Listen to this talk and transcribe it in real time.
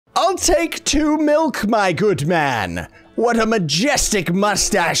I'll take 2 milk, my good man. What a majestic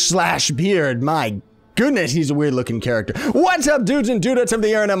mustache slash beard. My goodness, he's a weird looking character. What's up, dudes and dudettes of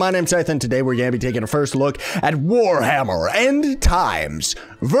the internet? My name's Scythe, and today we're going to be taking a first look at Warhammer End Times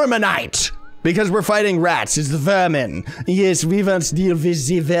Vermintide. Because we're fighting rats, it's the vermin. Yes, we want to deal with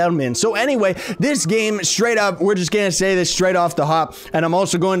the vermin. So anyway, this game, straight up, we're just gonna say this straight off the hop, and I'm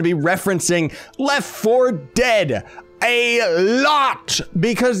also going to be referencing Left 4 Dead a lot,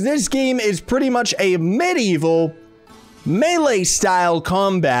 because this game is pretty much a medieval melee style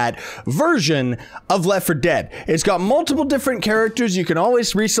combat version of Left 4 Dead. It's got multiple different characters. You can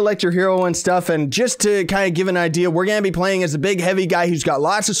always reselect your hero and stuff, and just to kind of give an idea, we're gonna be playing as a big heavy guy who's got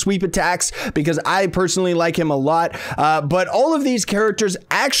lots of sweep attacks because I personally like him a lot, but all of these characters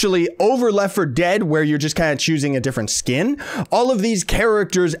actually, over Left 4 Dead where you're just kind of choosing a different skin, all of these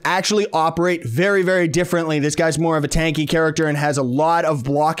characters actually operate very, very differently. This guy's more of a tanky character and has a lot of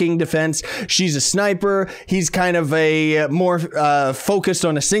blocking defense. She's a sniper. He's kind of a more focused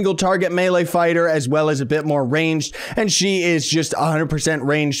on a single target melee fighter, as well as a bit more ranged, and she is just 100%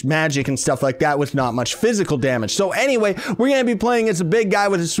 ranged magic and stuff like that with not much physical damage. So anyway, we're gonna be playing as a big guy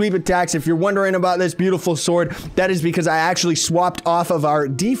with his sweep attacks. If you're wondering about this beautiful sword, that is because I actually swapped off of our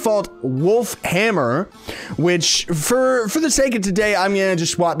default wolf hammer, which for the sake of today, I'm gonna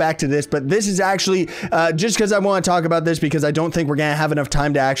just swap back to this, but this is actually just because I want to talk about this, because I don't think we're gonna have enough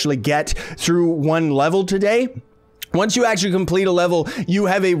time to actually get through one level today. Once you actually complete a level, you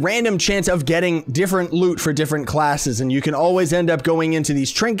have a random chance of getting different loot for different classes, and you can always end up going into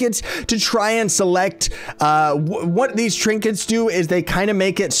these trinkets to try and select. What these trinkets do is they kind of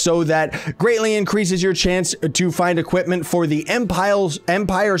make it so that greatly increases your chance to find equipment for the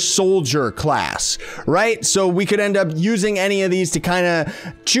Empire Soldier class, right? So we could end up using any of these to kind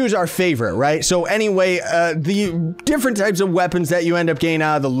of choose our favorite, right? So anyway, the different types of weapons that you end up getting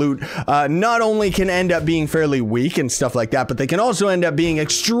out of the loot not only can end up being fairly weak and stuff like that, but they can also end up being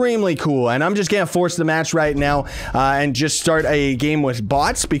extremely cool. And I'm just gonna force the match right now and just start a game with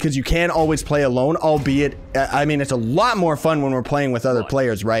bots, because you can always play alone, albeit I mean, it's a lot more fun when we're playing with other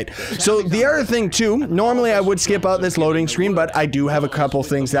players, right? So the other thing too, normally I would skip out this loading screen, but I do have a couple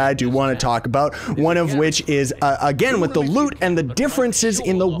things that I do want to talk about, one of which is again with the loot and the differences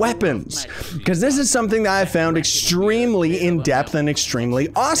in the weapons, because this is something that I found extremely in depth and extremely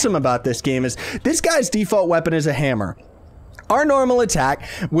awesome about this game. Is this guy's default weapon is a hammer. Our normal attack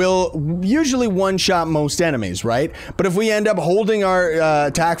will usually one-shot most enemies, right? But if we end up holding our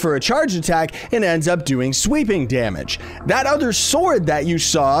attack for a charged attack, it ends up doing sweeping damage. That other sword that you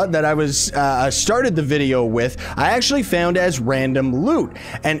saw that I was started the video with, I actually found as random loot.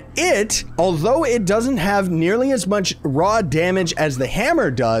 And it, although it doesn't have nearly as much raw damage as the hammer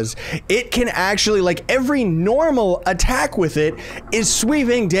does, it can actually, like every normal attack with it, is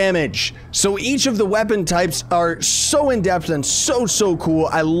sweeping damage. So each of the weapon types are so in-depth and so cool.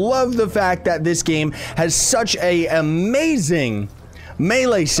 I love the fact that this game has such a amazing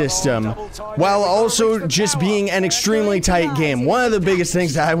melee system while also just being an extremely tight game. One of the biggest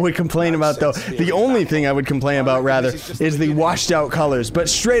things that I would complain about, though, the only thing I would complain about rather, is the washed out colors. But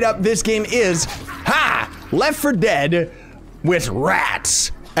straight up, this game is Left 4 Dead with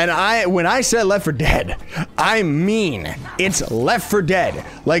rats. And when I said Left 4 Dead, I mean it's Left 4 Dead.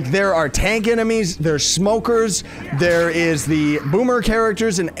 Like, there are tank enemies, there's smokers, there is the boomer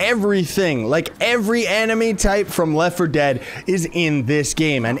characters and everything. Like, every enemy type from Left 4 Dead is in this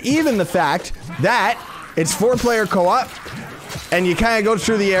game. And even the fact that it's 4-player co-op, and you kind of go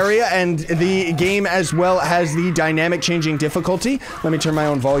through the area, and the game as well has the dynamic changing difficulty. Let me turn my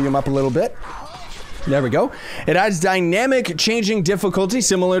own volume up a little bit. There we go. It has dynamic changing difficulty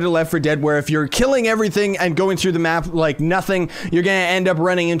similar to Left 4 Dead, where if you're killing everything and going through the map like nothing, you're gonna end up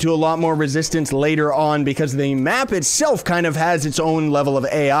running into a lot more resistance later on, because the map itself kind of has its own level of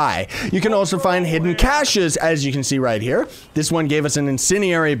AI. You can also find hidden caches, as you can see right here. This one gave us an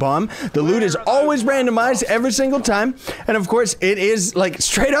incendiary bomb. The loot is always randomized every single time, and of course it is like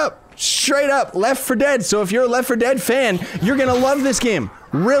straight up Left 4 Dead. So if you're a Left 4 Dead fan, you're gonna love this game.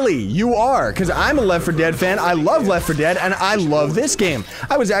 Really, you are, because I'm a Left 4 Dead fan. I love Left 4 Dead, and I love this game.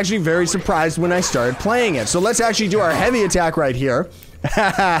 I was actually very surprised when I started playing it. So let's actually do our heavy attack right here.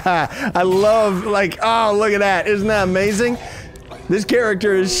 I love, like, oh, look at that. Isn't that amazing? This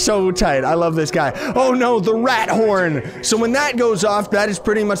character is so tight. I love this guy. Oh no, the rat horn. So when that goes off, that is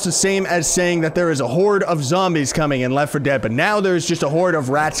pretty much the same as saying that there is a horde of zombies coming in Left 4 Dead, but now there's just a horde of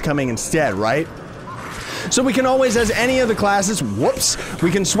rats coming instead, right? So we can always, as any of the classes, whoops,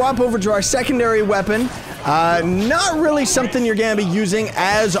 we can swap over to our secondary weapon, Not really something you're gonna be using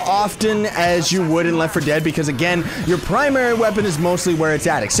as often as you would in Left 4 Dead, because again, your primary weapon is mostly where it's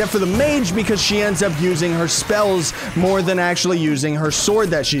at, except for the mage, because she ends up using her spells more than actually using her sword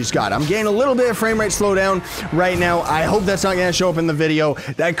that she's got. I'm getting a little bit of frame rate slowdown right now. I hope that's not gonna show up in the video.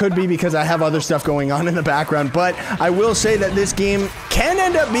 That could be because I have other stuff going on in the background, but I will say that this game can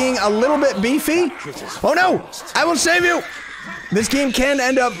end up being a little bit beefy. Oh no! I will save you! This game can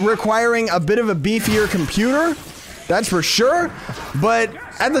end up requiring a bit of a beefier computer, that's for sure, but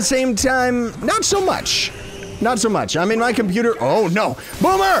at the same time, not so much. Not so much. I mean, my computer, oh no,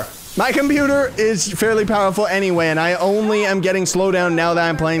 Boomer! My computer is fairly powerful anyway, and I only am getting slowdown now that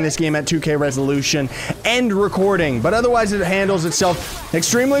I'm playing this game at 2K resolution and recording, but otherwise it handles itself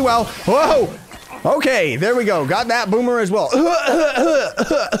extremely well. Whoa! Okay, there we go. Got that Boomer as well.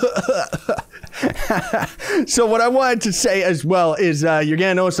 So what I wanted to say as well is you're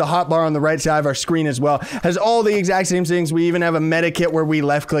gonna notice the hotbar on the right side of our screen as well has all the exact same things. We even have a meta kit where we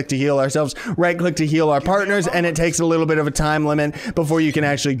left click to heal ourselves, right click to heal our partners, and it takes a little bit of a time limit before you can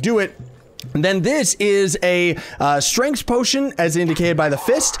actually do it. And then this is a strength potion, as indicated by the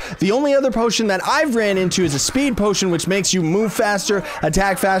fist. The only other potion that I've ran into is a speed potion, which makes you move faster,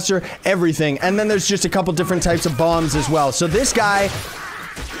 attack faster, everything. And then there's just a couple different types of bombs as well. So this guy,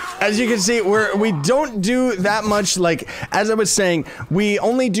 as you can see, we don't do that much, like, as I was saying, we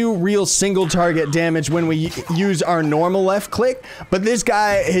only do real single target damage when we use our normal left click, but this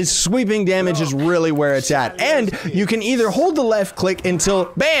guy, his sweeping damage is really where it's at. And you can either hold the left click until,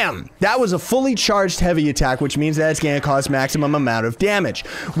 bam, that was a fully charged heavy attack, which means that it's gonna cause maximum amount of damage.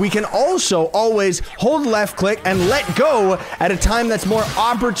 We can also always hold left click and let go at a time that's more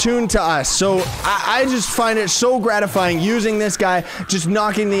opportune to us. So I just find it so gratifying using this guy, just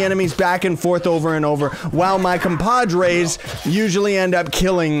knocking the enemies back and forth over and over, while my compadres usually end up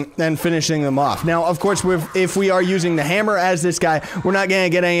killing and finishing them off. Now, of course, if we are using the hammer as this guy, we're not gonna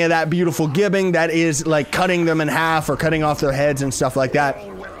get any of that beautiful gibbing that is like cutting them in half or cutting off their heads and stuff like that.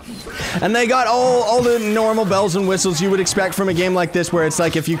 And they got all the normal bells and whistles you would expect from a game like this, where it's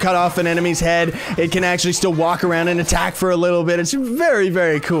like if you cut off an enemy's head, it can actually still walk around and attack for a little bit. It's very,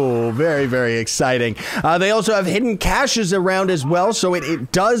 very cool. Very, very exciting. They also have hidden caches around as well, so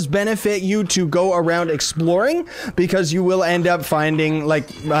it does benefit you to go around exploring, because you will end up finding like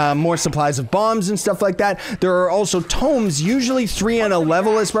more supplies of bombs and stuff like that. There are also tomes, usually 3 on a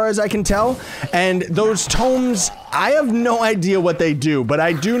level as far as I can tell, and those tomes, I have no idea what they do, but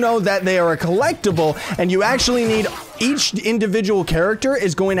I do know that they are a collectible, and you actually need, each individual character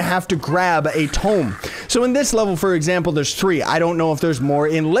is going to have to grab a tome. So in this level, for example, there's 3. I don't know if there's more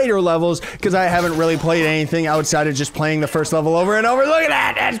in later levels, because I haven't really played anything outside of just playing the first level over and over. Look at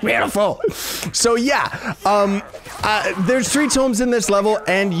that, that's beautiful. So yeah, there's 3 tomes in this level,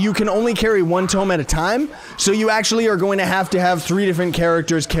 and you can only carry 1 tome at a time. So you actually are going to have 3 different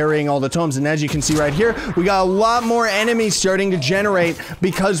characters carrying all the tomes. And as you can see right here, we got a lot more enemies starting to generate,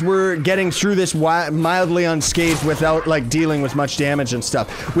 because we're getting through this mildly unscathed without like dealing with much damage and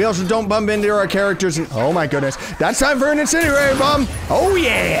stuff. We also don't bump into our characters, and oh my goodness, that's time for an incendiary bomb. Oh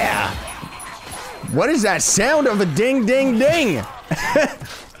yeah. What is that sound of a ding ding ding?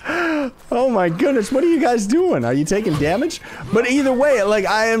 Oh my goodness, what are you guys doing? Are you taking damage? But either way, like,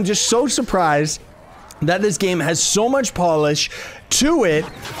 I am just so surprised that this game has so much polish to it,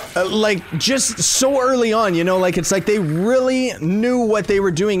 like, just so early on, you know, like, it's like they really knew what they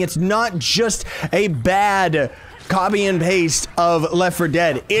were doing. It's not just a bad copy and paste of Left 4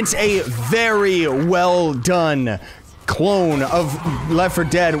 Dead. It's a very well done clone of Left 4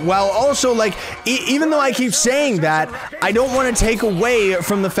 Dead, while also, like, even though I keep saying that, I don't want to take away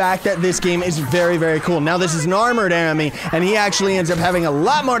from the fact that this game is very, very cool. Now, this is an armored enemy, and he actually ends up having a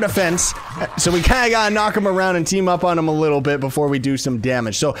lot more defense, so we kind of gotta knock him around and team up on him a little bit before we do some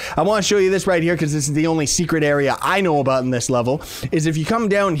damage. So I want to show you this right here, because this is the only secret area I know about in this level, is if you come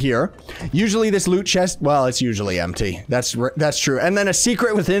down here, usually this loot chest, well, it's usually empty. That's true. And then a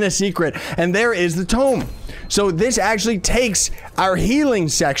secret within a secret, and there is the tome. So this actually takes our healing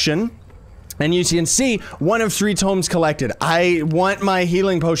section, and you can see 1 of 3 tomes collected. I want my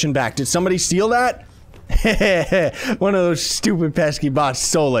healing potion back. Did somebody steal that? One of those stupid pesky bots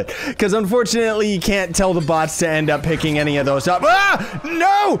stole it. Because unfortunately, you can't tell the bots to end up picking any of those up. Ah!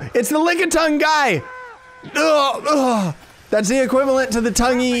 No! It's the lick-a-tongue guy! Ugh, ugh. That's the equivalent to the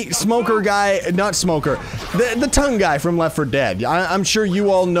tonguey smoker guy, not smoker, the tongue guy from Left 4 Dead. I'm sure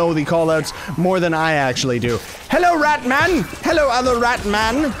you all know the callouts more than I actually do. Hello, rat man. Hello, other rat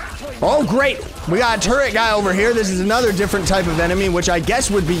man. Oh, great. We got a turret guy over here. This is another different type of enemy, which I guess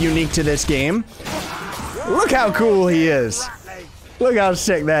would be unique to this game. Look how cool he is. Look how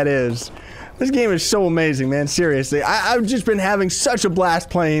sick that is. This game is so amazing, man. Seriously, I've just been having such a blast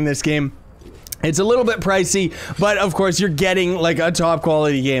playing this game. It's a little bit pricey, but of course you're getting like a top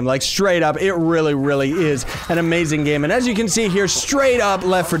quality game, like straight up. It really, really is an amazing game. And as you can see here, straight up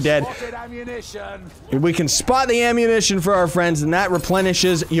Left 4 Dead, we can spot the ammunition for our friends, and that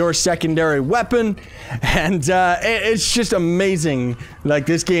replenishes your secondary weapon. And it's just amazing. Like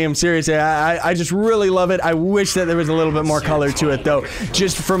this game, seriously, I just really love it. I wish that there was a little bit more color to it though,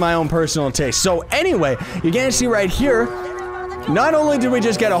 just for my own personal taste. So anyway, you're gonna see right here, not only did we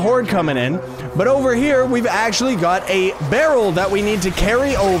just get a horde coming in, but over here we've actually got a barrel that we need to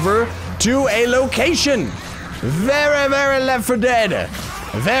carry over to a location. Very, very Left 4 Dead.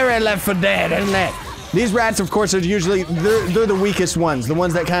 Very Left 4 Dead, isn't it? These rats, of course, are usually, they're the weakest ones. The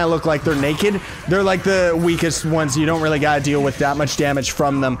ones that kind of look like they're naked. They're like the weakest ones. You don't really gotta deal with that much damage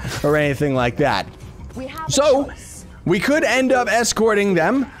from them or anything like that. So we could end up escorting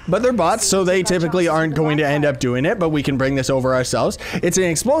them, but they're bots, so they typically aren't going to end up doing it, but we can bring this over ourselves. It's an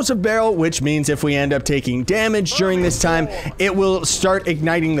explosive barrel, which means if we end up taking damage during this time, it will start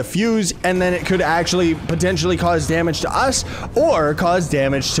igniting the fuse, and then it could actually potentially cause damage to us, or cause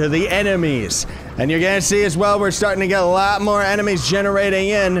damage to the enemies. And you're gonna see as well, we're starting to get a lot more enemies generating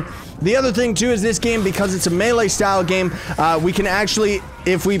in. The other thing too is this game, because it's a melee style game, we can actually,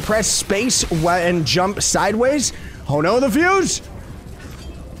 if we press space and jump sideways, oh no, the fuse!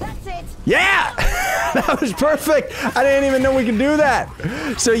 That's it. Yeah! That was perfect! I didn't even know we could do that.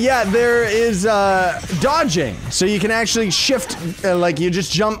 So yeah, there is dodging. So you can actually shift, like you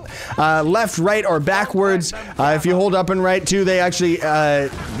just jump left, right, or backwards. If you hold up and right too, they actually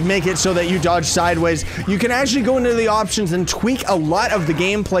make it so that you dodge sideways. You can actually go into the options and tweak a lot of the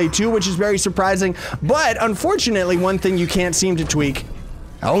gameplay too, which is very surprising. But unfortunately, one thing you can't seem to tweak,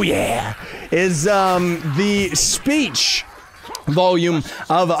 oh yeah, is the speech volume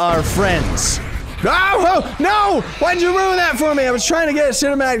of our friends. Oh, no! Why'd you ruin that for me? I was trying to get a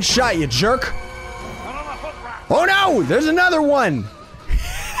cinematic shot, you jerk. Oh no! There's another one!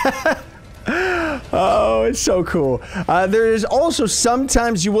 Oh, it's so cool. There is also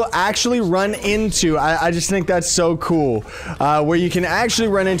sometimes you will actually run into, I just think that's so cool, where you can actually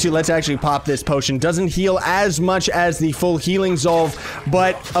run into, let's actually pop this potion. Doesn't heal as much as the full healing Zolve,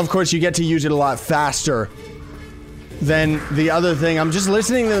 but of course you get to use it a lot faster than the other thing. I'm just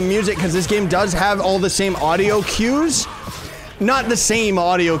listening to the music because this game does have all the same audio cues. Not the same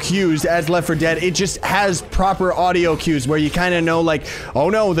audio cues as Left 4 Dead, it just has proper audio cues where you kind of know like, oh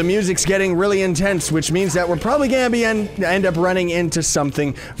no, the music's getting really intense, which means that we're probably gonna be end up running into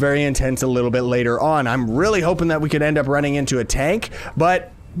something very intense a little bit later on. I'm really hoping that we could end up running into a tank,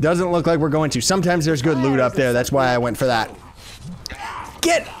 but doesn't look like we're going to. Sometimes there's good loot up there, that's why I went for that.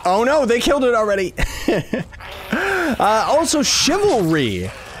 Oh no, they killed it already. Also, Chivalry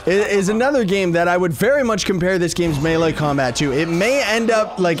is another game that I would very much compare this game's melee combat to. It may end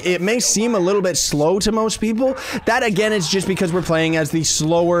up, like, it may seem a little bit slow to most people. That, again, is just because we're playing as the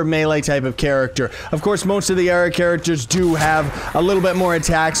slower melee type of character. Of course, most of the era characters do have a little bit more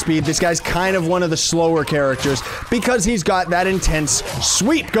attack speed. This guy's kind of one of the slower characters because he's got that intense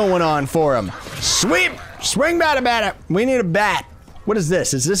sweep going on for him. Sweep! Swing bat about it! We need a bat. What is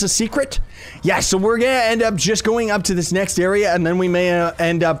this? Is this a secret? Yeah, so we're gonna end up just going up to this next area, and then we may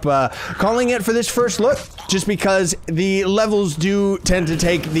end up calling it for this first look, just because the levels do tend to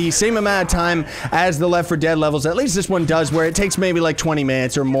take the same amount of time as the Left 4 Dead levels. At least this one does, where it takes maybe like 20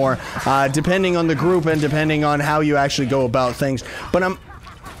 minutes or more, depending on the group and depending on how you actually go about things. But I'm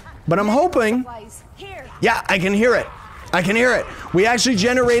hoping. Yeah, I can hear it. I can hear it. We actually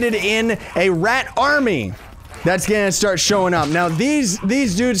generated in a rat army that's gonna start showing up. Now these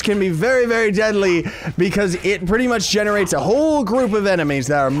dudes can be very, very deadly because it pretty much generates a whole group of enemies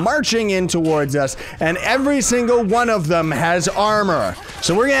that are marching in towards us, and every single one of them has armor.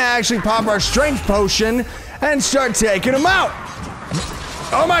 So we're gonna actually pop our strength potion and start taking them out.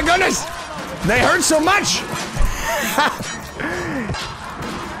 Oh my goodness! They hurt so much!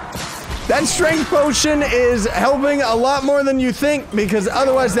 That strength potion is helping a lot more than you think, because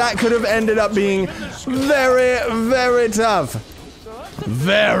otherwise that could have ended up being very, very tough.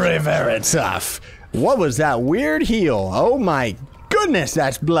 Very, very tough. What was that weird heal? Oh my goodness,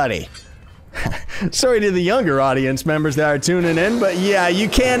 that's bloody. Sorry to the younger audience members that are tuning in, but yeah, you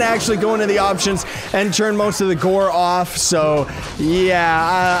can actually go into the options and turn most of the gore off, so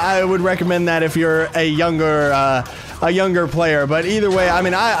yeah, I would recommend that if you're a younger player. But either way, I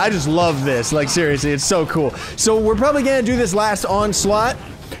mean, I just love this. Like, seriously, it's so cool. So we're probably gonna do this last onslaught,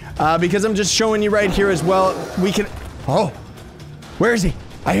 because I'm just showing you right here as well. We can, oh, where is he?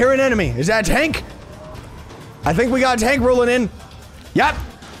 I hear an enemy. Is that a tank? I think we got a tank rolling in. Yup.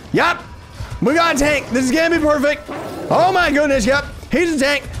 Yup. We got a tank. This is gonna be perfect. Oh my goodness, yep. He's a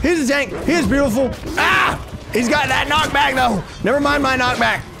tank. He's a tank. He is beautiful. Ah! He's got that knockback though. Never mind my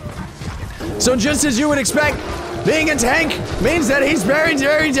knockback. So just as you would expect, being a tank means that he's very,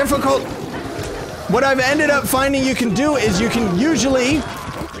 very difficult. What I've ended up finding you can do is you can usually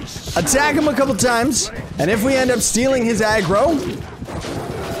attack him a couple times, and if we end up stealing his aggro,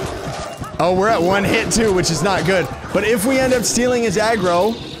 oh, we're at 1 hit too, which is not good. But if we end up stealing his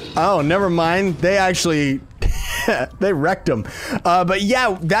aggro, oh, never mind. They actually, they wrecked him. But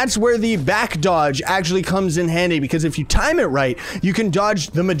yeah, that's where the back dodge actually comes in handy, because if you time it right, you can dodge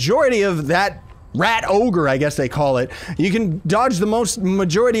the majority of that rat ogre, I guess they call it. You can dodge the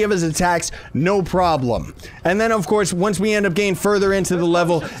majority of his attacks, no problem. And then, of course, once we end up getting further into the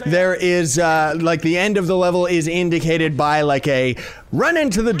level, there is, like, the end of the level is indicated by, like, a run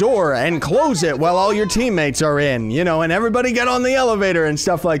into the door and close it while all your teammates are in, you know, and everybody get on the elevator and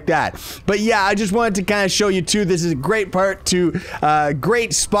stuff like that. But yeah, I just wanted to kind of show you too, this is a great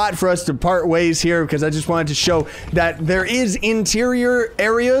great spot for us to part ways here, because I just wanted to show that there is interior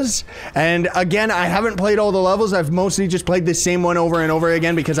areas. And again, I haven't played all the levels. I've mostly just played the same one over and over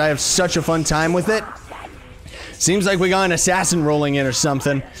again because I have such a fun time with it. Seems like we got an assassin rolling in or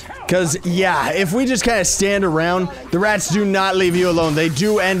something. Because, yeah, if we just kind of stand around, the rats do not leave you alone. They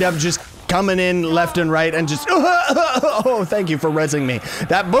do end up just coming in left and right and just... Oh, thank you for rezzing me.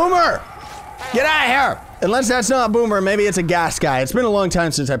 That boomer! Get out of here! Unless that's not a boomer, maybe it's a gas guy. It's been a long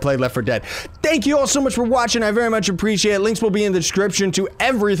time since I played Left 4 Dead. Thank you all so much for watching. I very much appreciate it. Links will be in the description to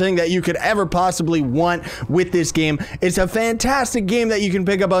everything that you could ever possibly want with this game. It's a fantastic game that you can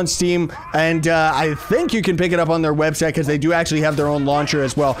pick up on Steam, and I think you can pick it up on their website because they do actually have their own launcher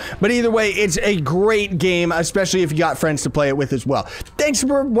as well. But either way, it's a great game, especially if you got friends to play it with as well. Thanks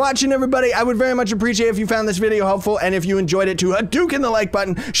for watching, everybody. I would very much appreciate it if you found this video helpful, and if you enjoyed it, to duke in the like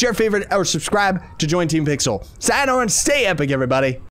button, share, favorite, or subscribe to join Team Pixel. Sayonara and stay epic, everybody.